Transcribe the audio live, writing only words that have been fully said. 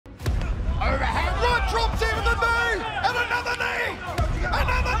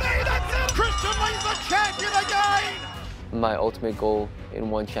champion again! My ultimate goal in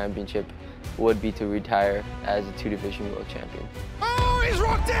ONE Championship would be to retire as a 2-division world champion. Oh, he's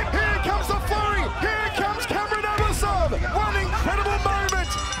rocked in! Here comes the flurry! Here comes Kiamrian Abbasov! One incredible moment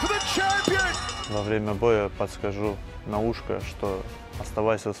for the champion! Во время боя подскажу на ушко, что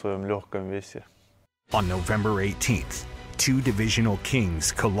оставайся в своем легком весе. On November 18th, two divisional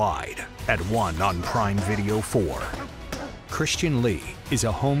kings collide at ONE on Prime Video 4. Christian Lee is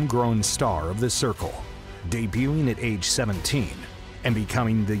a homegrown star of the circle, debuting at age 17 and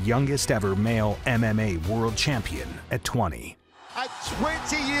becoming the youngest ever male MMA world champion at 20. At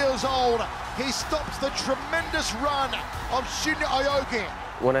 20 years old, he stops the tremendous run of Shinya Aoki.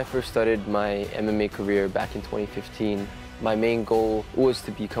 When I first started my MMA career back in 2015, my main goal was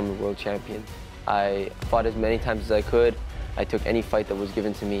to become a world champion. I fought as many times as I could. I took any fight that was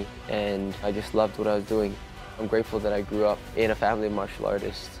given to me, and I just loved what I was doing. I'm grateful that I grew up in a family of martial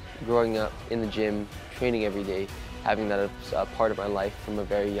artists, growing up in the gym, training every day, having that as a part of my life from a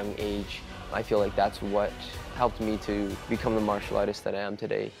very young age. I feel like that's what helped me to become the martial artist that I am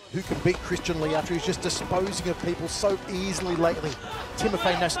today. Who can beat Christian Lee after he's just disposing of people so easily lately?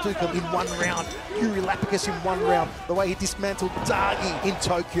 Timofey Nastuka in 1 round, Yuri Lapicus in 1 round, the way he dismantled Dagi in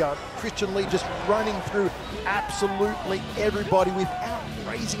Tokyo. Christian Lee just running through absolutely everybody without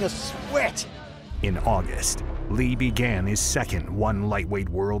raising a sweat. In August, Lee began his second ONE Lightweight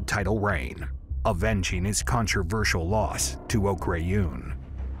World Title reign, avenging his controversial loss to Yoon.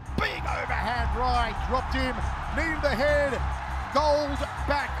 Big overhand right, dropped him, knee to the head, gold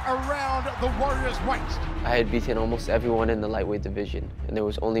back around the Warrior's waist. I had beaten almost everyone in the lightweight division, and there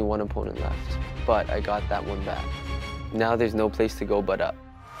was only one opponent left, but I got that one back. Now there's no place to go but up.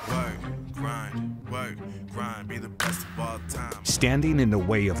 Work, grind, be the best of all time. Standing in the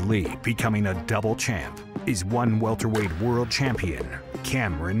way of Lee becoming a double champ is ONE Welterweight World Champion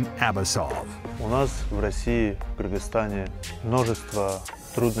Kiamrian Abbasov. У нас в России, в Кыргызстане множество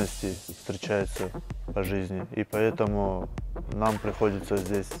трудностей встречается по жизни, и поэтому нам приходится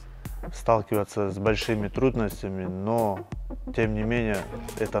здесь сталкиваться с большими трудностями, но тем не менее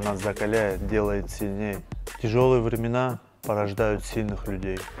это нас закаляет, делает сильнее. Тяжелые времена порождают сильных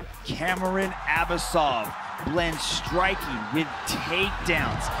людей. Kiamrian Abbasov blends striking with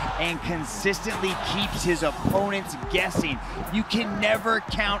takedowns and consistently keeps his opponents guessing. You can never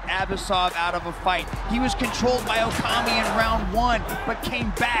count Abbasov out of a fight. He was controlled by Okami in round 1, but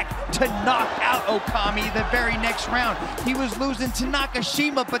came back to knock out Okami the very next round. He was losing to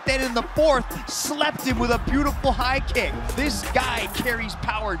Nakashima, but then in the 4th, slept him with a beautiful high kick. This guy carries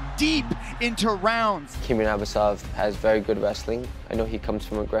power deep into rounds. Kiamrian Abbasov has very good wrestling. I know he comes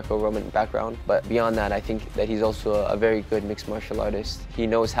from a Greco-Roman background, but beyond that, I think that he's also a very good mixed martial artist. He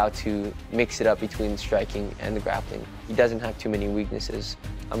knows how to mix it up between striking and the grappling. He doesn't have too many weaknesses.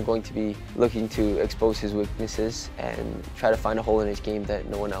 I'm going to be looking to expose his weaknesses and try to find a hole in his game that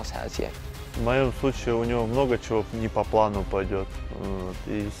no one else has yet. В моем случае у него много чего не по плану пойдет.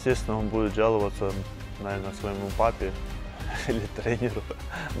 И, естественно, он будет жаловаться, наверное, своему папе или тренеру.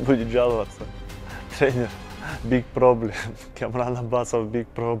 Будет жаловаться. Тренер, big problem. Kiamrian Abbasov, big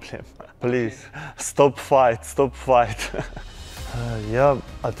problem. Please, stop fight, stop fight. Я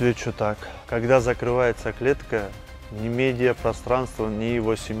отвечу так. Когда закрывается клетка, ни медиапространство, ни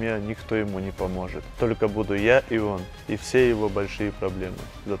его семья, никто ему не поможет. Только буду я и он, и все его большие проблемы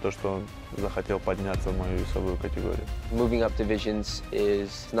за то, что он захотел подняться в мою весовую категорию. Moving up divisions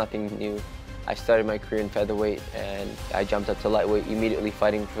is nothing new. I started my career in featherweight and I jumped up to lightweight, immediately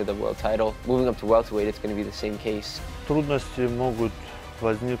fighting for the world title. Moving up to welterweight, it's going to be the same case. Трудности могут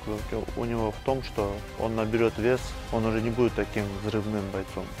возникнуть у него в том, что он наберет вес, он уже не будет таким взрывным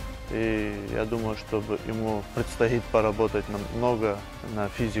бойцом. И я думаю, чтобы ему предстоит поработать много на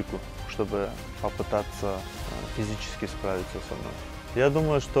физику, чтобы попытаться физически справиться со мной. Я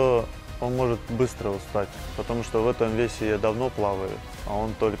думаю, что он может быстро устать, потому что в этом весе я давно плаваю, а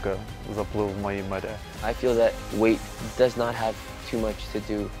он только заплыл в мои моря. I feel that weight does not have too much to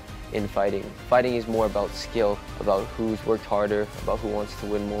do in fighting. Fighting is more about skill, about who's worked harder, about who wants to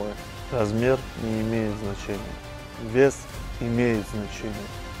win more. Размер не имеет значения. Вес имеет значение.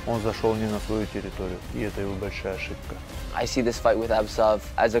 Он зашел не на свою территорию, и это его большая ошибка. I see this fight with Abbasov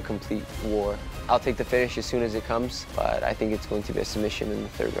as a complete war. I'll take the finish as soon as it comes, but I think it's going to be a submission in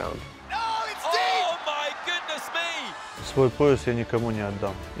the 3rd round. Свой пояс я никому не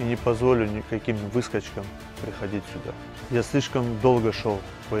отдам и не позволю никаким выскочкам приходить сюда. Я слишком долго шел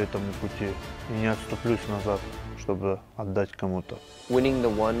по этому пути и не отступлюсь назад, чтобы отдать кому-то. Winning the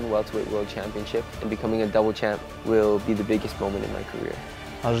ONE Welterweight World Championship and becoming a double champ will be the biggest moment in my career.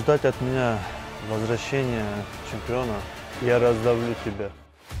 А ждать от меня возвращения чемпиона, я раздавлю тебя.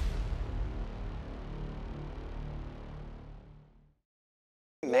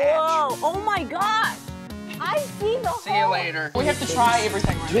 match. Whoa, oh my God. I see the See you later. We have to try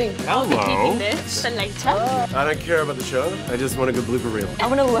everything. Drink. Keeping this and later. I don't care about the show. I just want a good blooper reel. I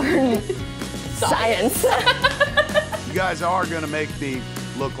want to learn science. You guys are going to make me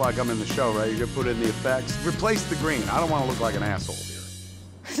look like I'm in the show, right? You're going to put in the effects. Replace the green. I don't want to look like an asshole here.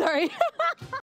 Sorry.